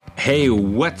Hey,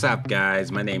 what's up,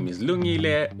 guys? My name is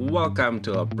Lungile. Welcome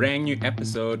to a brand new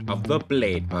episode of the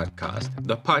Blade Podcast,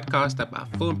 the podcast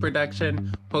about film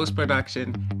production, post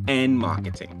production, and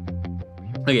marketing.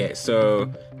 Okay,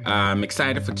 so I'm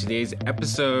excited for today's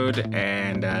episode,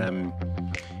 and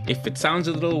if it sounds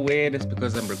a little weird, it's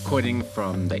because I'm recording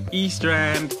from the East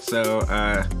Rand. So,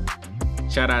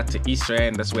 shout out to East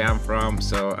Rand, that's where I'm from.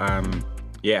 So,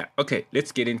 yeah, okay,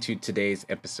 let's get into today's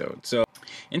episode. So,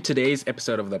 in today's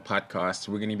episode of the podcast,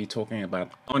 we're going to be talking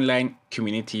about online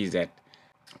communities that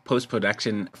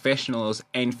post-production professionals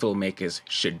and filmmakers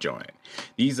should join.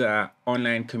 These are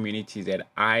online communities that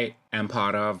I am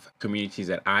part of, communities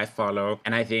that I follow,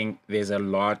 and I think there's a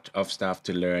lot of stuff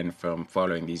to learn from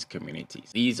following these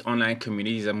communities. These online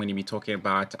communities I'm going to be talking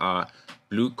about are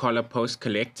Blue Collar Post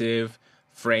Collective,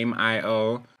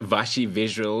 Frame.io, Vashi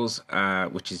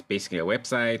Visuals, which is basically a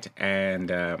website,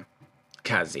 and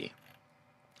Kazi.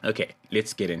 Okay,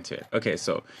 let's get into it. Okay,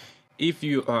 so if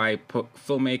you are a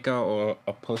filmmaker or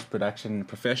a post-production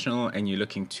professional and you're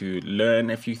looking to learn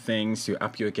a few things to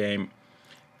up your game,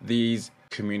 these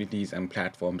communities and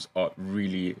platforms are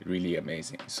really, really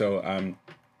amazing. So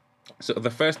the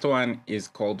first one is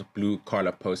called Blue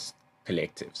Collar Post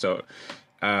Collective. So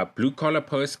Blue Collar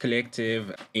Post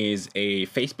Collective is a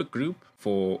Facebook group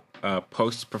for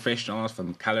post professionals,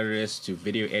 from colorists to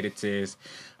video editors.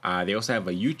 They also have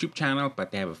a YouTube channel, but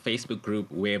they have a Facebook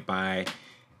group whereby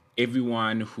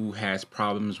everyone who has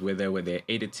problems, whether with their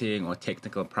editing or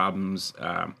technical problems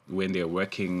when they're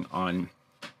working on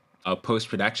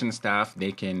post-production stuff,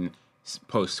 they can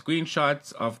post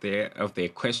screenshots of their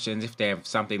questions. If they have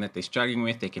something that they're struggling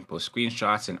with, they can post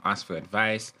screenshots and ask for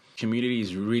advice. Community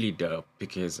is really dope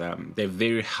because they're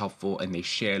very helpful and they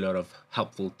share a lot of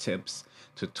helpful tips,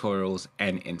 tutorials,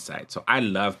 and insights. So I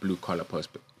love Blue Collar Post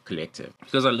Collective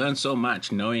because I learned so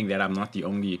much knowing that I'm not the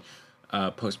only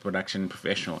post-production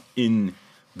professional in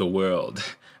the world.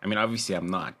 I mean, obviously I'm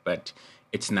not, but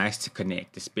it's nice to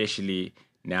connect, especially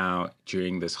now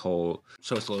during this whole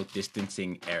social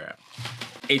distancing era.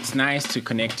 It's nice to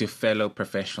connect to fellow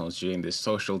professionals during this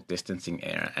social distancing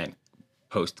era and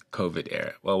post-COVID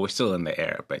era. Well, we're still in the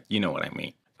era, but you know what I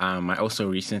mean. I also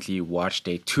recently watched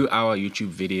a 2-hour YouTube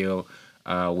video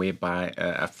whereby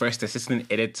a first assistant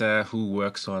editor who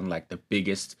works on like the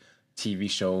biggest TV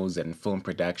shows and film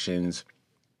productions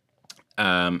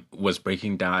was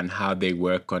breaking down how they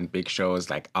work on big shows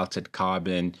like Altered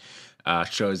Carbon,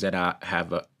 shows that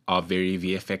are very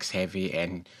VFX heavy.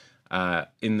 And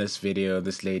in this video,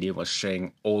 this lady was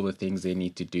showing all the things they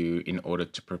need to do in order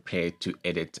to prepare to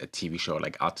edit a TV show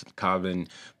like Altered Carbon,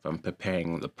 from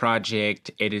preparing the project,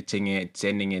 editing it,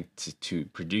 sending it to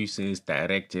producers,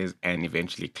 directors, and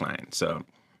eventually clients. So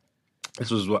this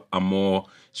was a more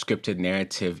scripted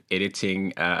narrative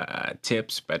editing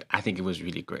tips, but I think it was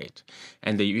really great.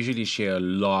 And they usually share a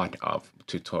lot of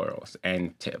tutorials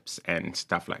and tips and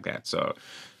stuff like that. So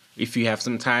if you have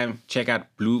some time, check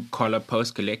out Blue Collar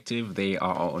Post Collective. They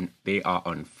are on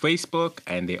Facebook,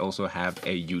 and they also have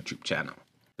a YouTube channel.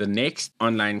 The next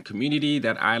online community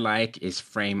that I like is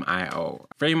Frame.io.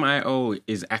 Frame.io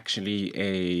is actually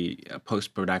a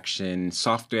post-production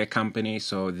software company.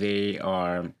 So they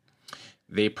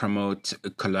promote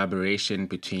collaboration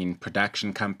between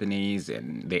production companies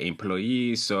and their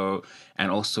employees. So,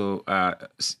 and also,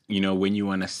 when you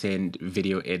want to send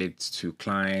video edits to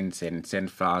clients and send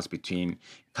files between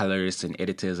colorists and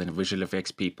editors and visual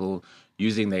effects people,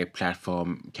 using their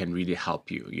platform can really help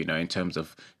you, in terms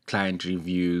of client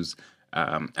reviews,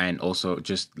 and also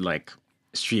just like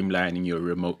streamlining your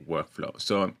remote workflow.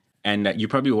 So, and you're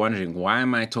probably wondering, why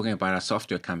am I talking about a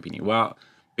software company? Well,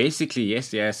 basically,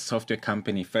 yes, software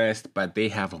company first, but they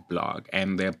have a blog,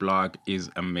 and their blog is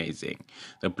amazing.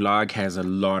 The blog has a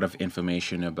lot of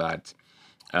information about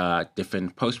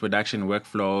different post-production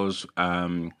workflows.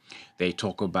 They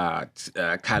talk about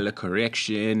color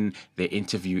correction. They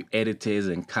interview editors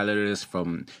and colorists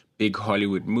from big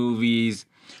Hollywood movies,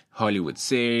 Hollywood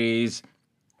series,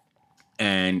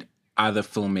 and other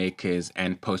filmmakers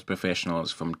and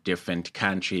post-professionals from different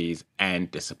countries and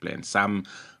disciplines. Some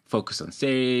focus on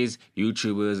series,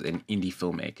 YouTubers, and indie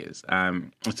filmmakers.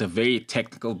 It's a very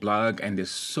technical blog, and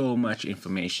there's so much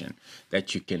information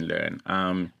that you can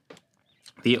learn.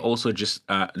 They also just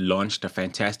launched a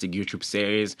fantastic YouTube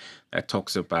series that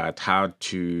talks about how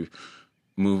to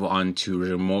move on to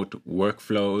remote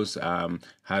workflows,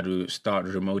 how to start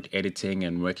remote editing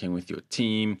and working with your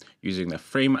team using the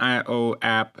Frame.io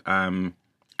app.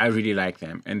 I really like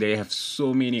them, and they have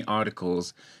so many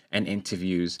articles and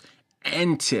interviews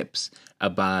and tips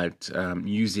about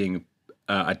using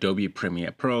Adobe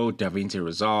Premiere Pro, DaVinci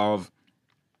Resolve,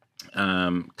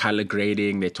 color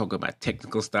grading. They talk about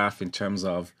technical stuff in terms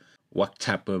of what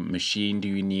type of machine do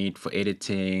you need for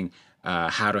editing,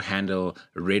 how to handle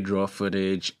red raw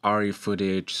footage, RE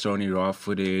footage, Sony raw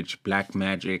footage,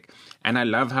 Blackmagic. And I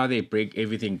love how they break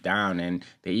everything down, and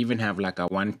they even have like a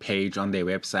one page on their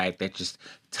website that just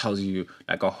tells you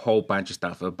like a whole bunch of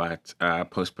stuff about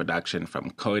post-production,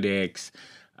 from codecs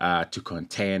to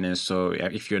containers. So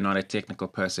if you're not a technical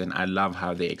person, I love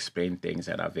how they explain things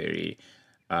that are very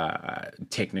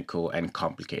technical and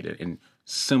complicated in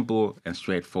simple and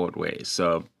straightforward ways.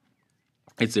 So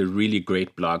it's a really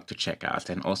great blog to check out,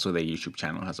 and also their YouTube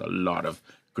channel has a lot of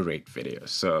great videos.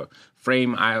 So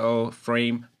frame.io,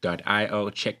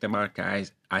 check them out,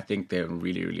 guys. I think they're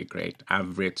really, really great.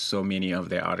 I've read so many of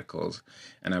their articles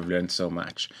and I've learned so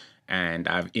much, and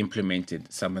I've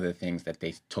implemented some of the things that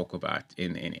they talk about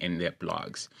in their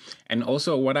blogs. And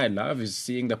also what I love is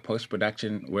seeing the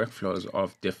post-production workflows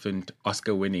of different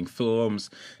Oscar-winning films,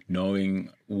 knowing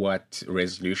what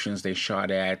resolutions they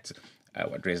shot at,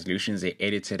 what resolutions they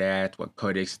edited at, what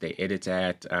codecs they edit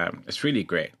at. It's really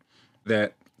great.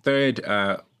 The third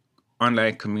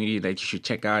online community that you should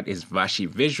check out is Vashi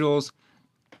Visuals.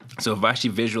 So Vashi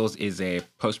Visuals is a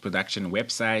post-production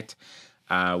website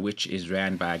which is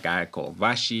ran by a guy called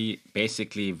Vashi.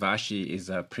 Basically, Vashi is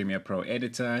a Premiere Pro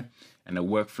editor and a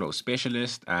workflow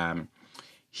specialist.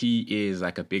 He is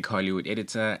like a big Hollywood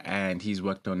editor, and he's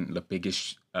worked on the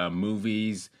biggest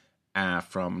movies,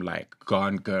 from like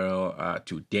Gone Girl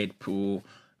to Deadpool.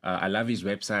 I love his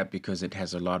website because it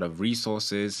has a lot of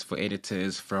resources for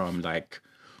editors, from like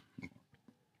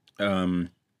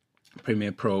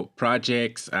Premiere Pro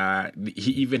projects.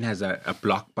 He even has a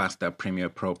blockbuster Premiere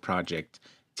Pro project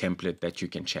template that you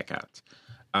can check out.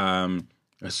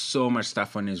 There's so much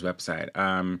stuff on his website.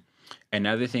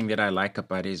 Another thing that I like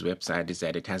about his website is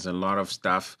that it has a lot of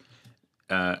stuff,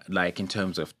 like in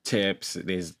terms of tips.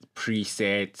 There's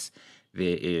presets,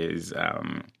 there is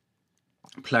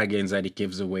plugins that it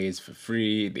gives away for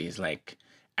free. There's like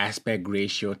aspect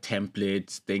ratio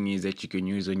templates, thingies that you can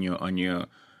use on your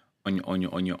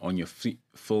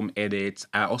film edits.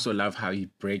 I also love how he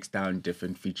breaks down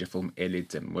different feature film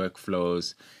edits and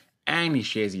workflows, and he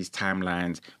shares his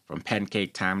timelines from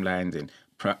Pancake timelines and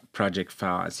project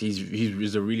files.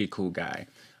 He's a really cool guy.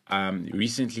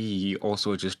 Recently, he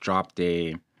also just dropped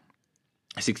a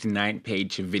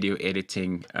 69-page video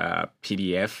editing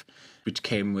PDF, which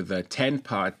came with a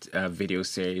 10-part video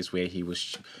series where he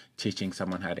was teaching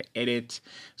someone how to edit.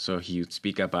 So he would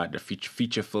speak about the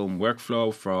feature film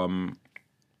workflow, from,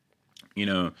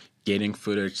 getting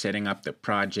footage, setting up the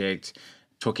project,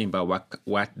 talking about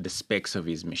what the specs of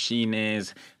his machine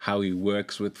is, how he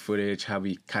works with footage, how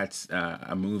he cuts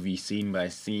a movie scene by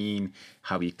scene,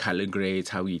 how he color grades,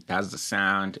 how he does the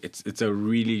sound. It's a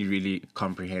really, really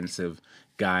comprehensive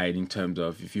guide in terms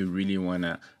of if you really want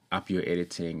to up your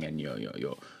editing and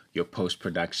your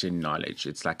post-production knowledge.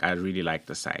 It's like, I really like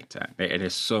the site.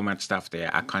 There's so much stuff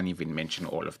there. I can't even mention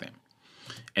all of them.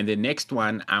 And the next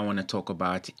one I want to talk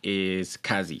about is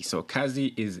Kazi. So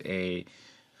Kazi is a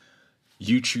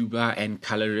YouTuber and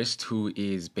colorist who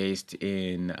is based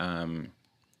in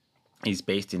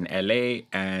LA,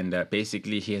 and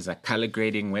basically he has a color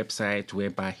grading website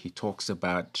whereby he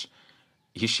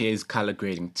shares color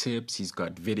grading tips. He's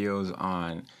got videos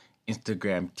on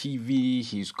Instagram TV,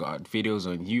 he's got videos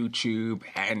on YouTube,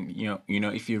 and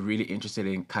if you're really interested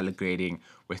in color grading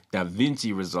with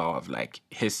DaVinci Resolve, like,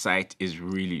 his site is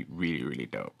really, really, really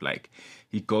dope. Like,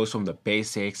 he goes from the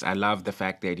basics. I love the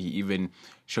fact that he even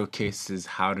showcases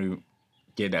how to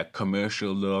get a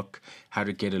commercial look, how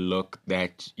to get a look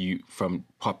that from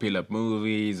popular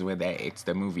movies, whether it's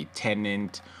the movie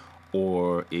Tenet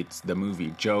or it's the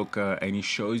movie Joker, and he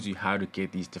shows you how to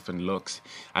get these different looks.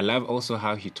 I love also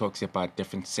how he talks about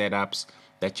different setups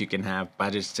that you can have,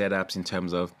 budget setups in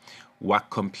terms of what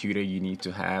computer you need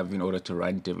to have in order to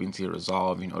run DaVinci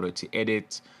Resolve, in order to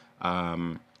edit,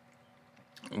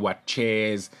 what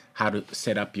chairs, how to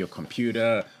set up your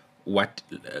computer, what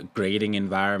grading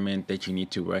environment that you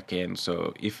need to work in.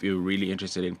 So if you're really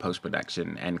interested in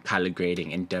post-production and color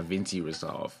grading and DaVinci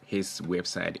Resolve, his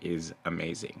website is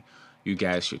amazing. You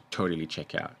guys should totally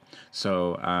check out.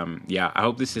 So I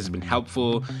hope this has been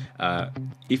helpful.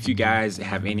 If you guys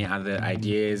have any other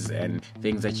ideas and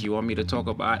things that you want me to talk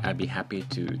about, I'd be happy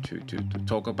to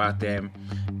talk about them.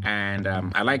 And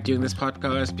I like doing this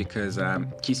podcast because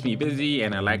it keeps me busy,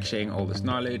 and I like sharing all this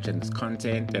knowledge and this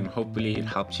content, and hopefully it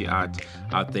helps you out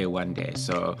there one day.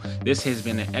 So this has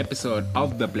been an episode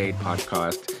of the Blade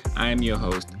Podcast. I am your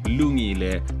host,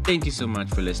 Lungile. Thank you so much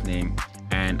for listening.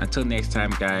 And until next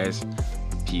time, guys,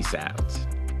 peace out.